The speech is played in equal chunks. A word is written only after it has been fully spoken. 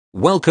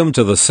Welcome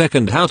to the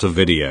second how to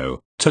video.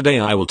 Today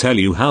I will tell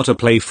you how to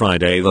play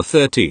Friday the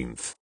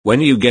 13th.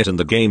 When you get in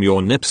the game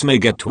your nips may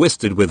get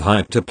twisted with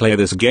hype to play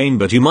this game,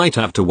 but you might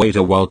have to wait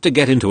a while to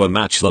get into a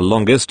match. The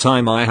longest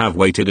time I have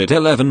waited at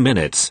 11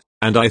 minutes,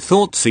 and I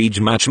thought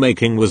Siege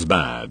matchmaking was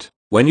bad.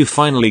 When you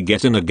finally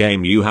get in a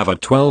game you have a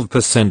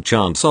 12%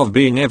 chance of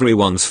being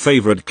everyone's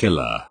favorite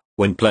killer.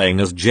 When playing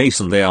as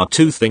Jason there are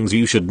two things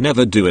you should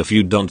never do. If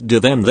you don't do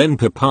them then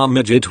Papa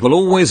Midget will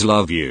always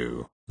love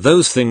you.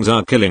 Those things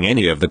are killing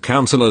any of the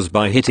counselors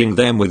by hitting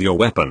them with your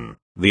weapon.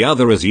 The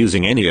other is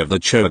using any of the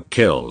choke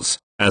kills.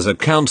 As a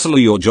counselor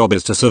your job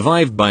is to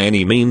survive by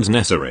any means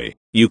necessary.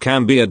 You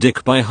can be a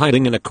dick by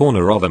hiding in a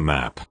corner of a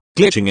map,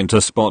 glitching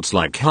into spots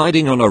like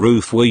hiding on a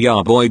roof where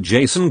your boy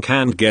Jason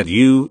can't get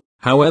you.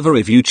 However,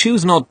 if you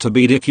choose not to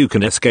be dick you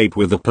can escape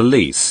with the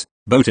police,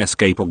 boat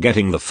escape, or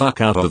getting the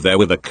fuck out of there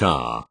with a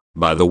car.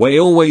 By the way,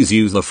 always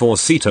use the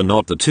 4-seater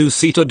not the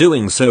 2-seater.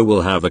 Doing so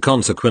will have the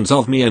consequence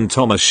of me and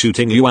Thomas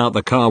shooting you out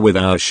the car with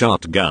our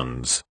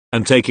shotguns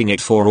and taking it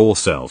for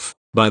ourself.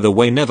 By the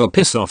way, never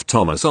piss off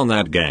Thomas on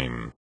that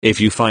game. If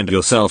you find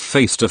yourself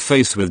face to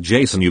face with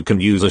Jason you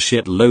can use a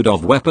shitload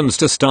of weapons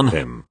to stun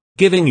him,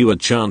 giving you a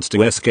chance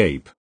to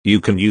escape.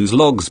 You can use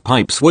logs,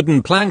 pipes,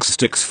 wooden planks,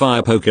 sticks,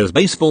 fire pokers,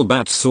 baseball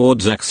bats,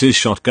 swords, axes,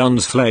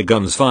 shotguns, flare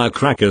guns,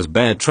 firecrackers,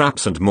 bear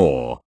traps and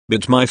more.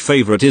 But my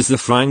favorite is the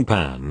frying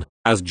pan.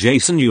 As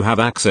Jason you have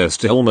access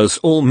to almost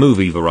all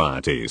movie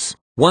varieties.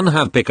 One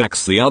have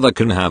pickaxe, the other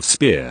can have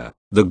spear.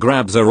 The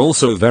grabs are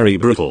also very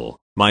brutal.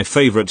 My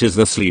favorite is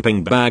the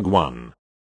sleeping bag one.